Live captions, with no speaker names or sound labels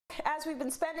As we've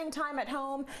been spending time at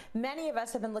home, many of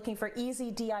us have been looking for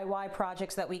easy DIY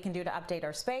projects that we can do to update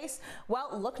our space. Well,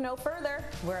 look no further.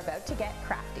 We're about to get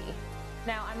crafty.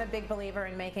 Now, I'm a big believer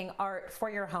in making art for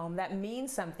your home that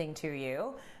means something to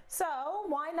you. So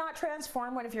why not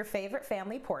transform one of your favorite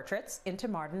family portraits into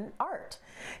modern art?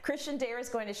 Christian Dare is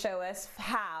going to show us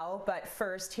how, but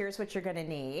first, here's what you're going to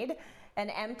need. An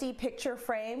empty picture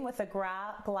frame with a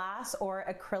glass or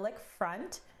acrylic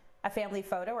front, a family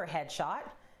photo or headshot,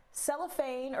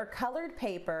 cellophane or colored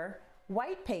paper,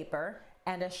 white paper,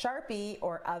 and a Sharpie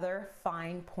or other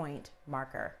fine point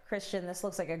marker. Christian, this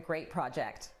looks like a great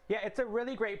project. Yeah, it's a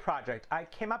really great project. I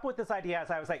came up with this idea as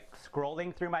I was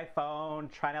scrolling through my phone,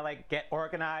 trying to get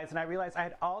organized, and I realized I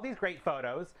had all these great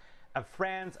photos of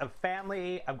friends, of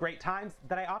family, of great times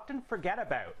that I often forget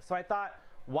about. So I thought,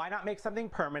 why not make something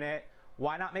permanent?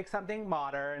 Why not make something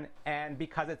modern? And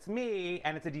because it's me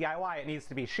and it's a DIY, it needs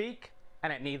to be chic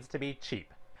and it needs to be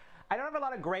cheap. I don't have a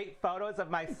lot of great photos of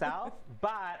myself,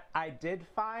 but I did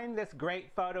find this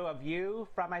great photo of you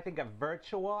from, I think, a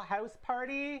virtual house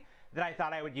party that I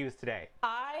thought I would use today.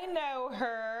 I know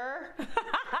her.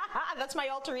 That's my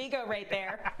alter ego right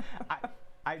there.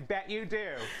 I bet you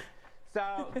do.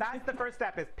 So that's the first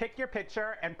step, is pick your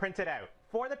picture and print it out.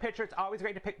 For the picture, it's always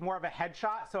great to pick more of a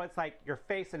headshot, so it's like your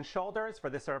face and shoulders for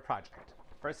this sort of project.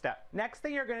 First step. Next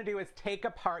thing you're going to do is take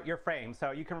apart your frame. So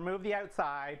you can remove the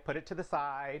outside, put it to the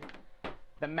side,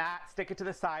 the mat, stick it to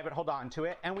the side, but hold on to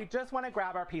it. And we just want to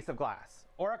grab our piece of glass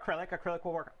or acrylic. Acrylic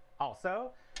will work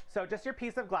also. So just your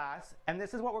piece of glass, and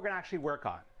this is what we're going to actually work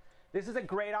on. This is a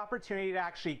great opportunity to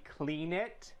actually clean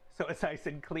it, so it's nice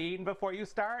and clean before you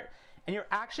start. And you're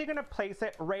actually going to place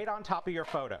it right on top of your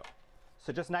photo.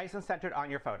 So just nice and centered on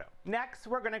your photo. Next,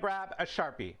 we're going to grab a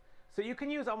Sharpie. So you can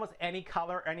use almost any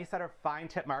color, any sort of fine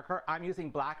tip marker. I'm using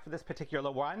black for this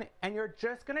particular one, and you're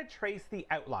just gonna trace the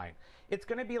outline. It's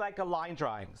gonna be like a line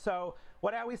drawing. So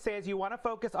what I always say is you wanna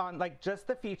focus on just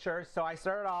the features. So I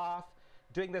started off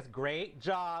doing this great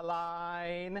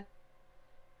jawline,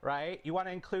 right? You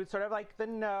wanna include sort of the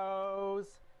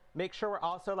nose. Make sure we're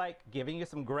also giving you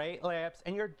some great lips,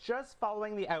 and you're just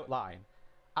following the outline.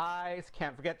 Eyes,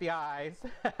 can't forget the eyes.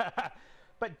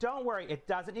 But don't worry, it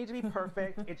doesn't need to be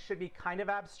perfect. It should be kind of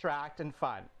abstract and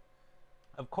fun.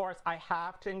 Of course, I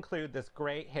have to include this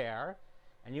great hair,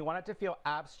 and you want it to feel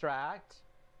abstract.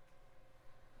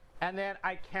 And then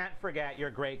I can't forget your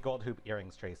great gold hoop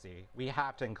earrings, Tracy. We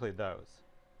have to include those.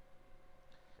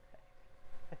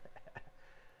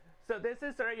 So this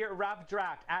is sort of your rough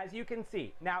draft, as you can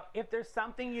see. Now, if there's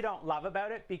something you don't love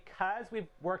about it, because we've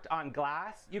worked on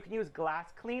glass, you can use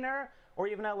glass cleaner or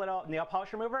even a little nail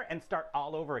polish remover and start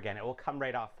all over again. It will come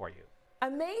right off for you.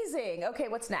 Amazing. Okay,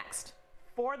 what's next?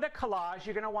 For the collage,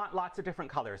 you're gonna want lots of different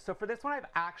colors. So for this one, I've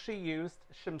actually used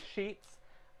some sheets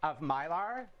of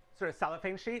Mylar, sort of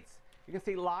cellophane sheets. You can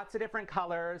see lots of different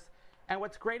colors. And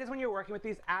what's great is when you're working with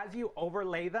these, as you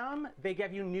overlay them, they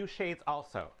give you new shades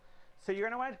also. So you're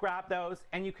gonna wanna grab those,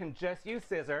 and you can just use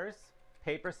scissors,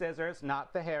 paper scissors,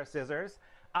 not the hair scissors,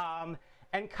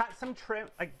 and cut some trim,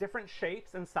 different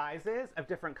shapes and sizes of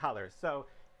different colors. So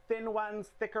thin ones,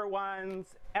 thicker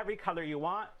ones, every color you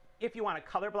want. If you want a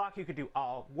color block, you could do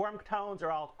all warm tones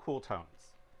or all cool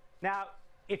tones. Now,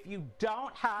 if you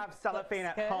don't have cellophane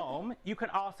at home, you can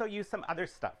also use some other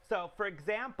stuff. So for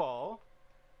example,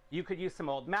 you could use some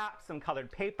old maps, some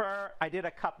colored paper. I did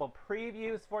a couple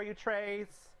previews for you,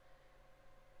 Trace.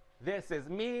 This is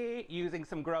me using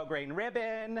some grosgrain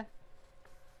ribbon.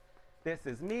 This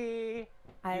is me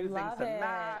using some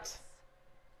mats.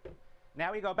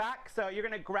 Now we go back. So you're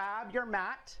going to grab your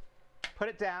mat, put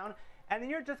it down, and then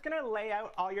you're just going to lay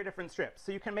out all your different strips.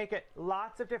 So you can make it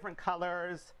lots of different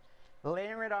colors,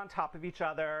 layering it on top of each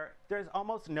other. There's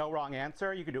almost no wrong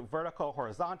answer. You can do vertical,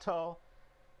 horizontal.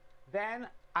 Then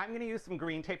I'm going to use some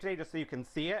green tape today just so you can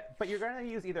see it, but you're going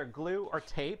to use either glue or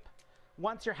tape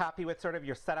once you're happy with sort of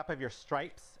your setup of your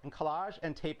stripes and collage,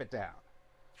 and tape it down.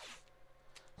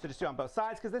 So just do it on both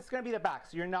sides, because this is going to be the back,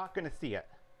 so you're not going to see it.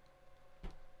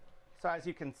 So as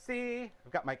you can see,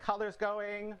 I've got my colors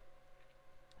going.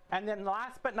 And then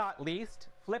last but not least,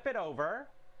 flip it over.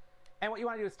 And what you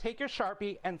want to do is take your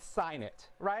Sharpie and sign it,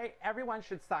 right? Everyone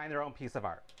should sign their own piece of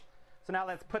art. So now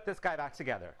let's put this guy back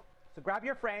together. So grab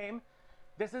your frame.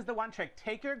 This is the one trick.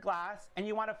 Take your glass and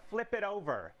you want to flip it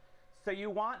over. So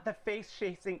you want the face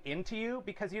facing into you,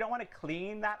 because you don't want to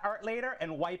clean that art later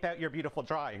and wipe out your beautiful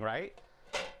drawing, right?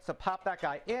 So pop that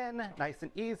guy in, nice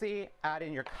and easy. Add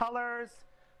in your colors,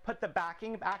 put the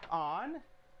backing back on,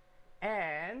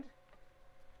 and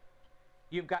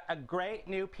you've got a great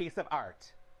new piece of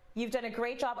art. You've done a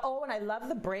great job. Oh, and I love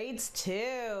the braids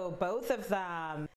too, both of them.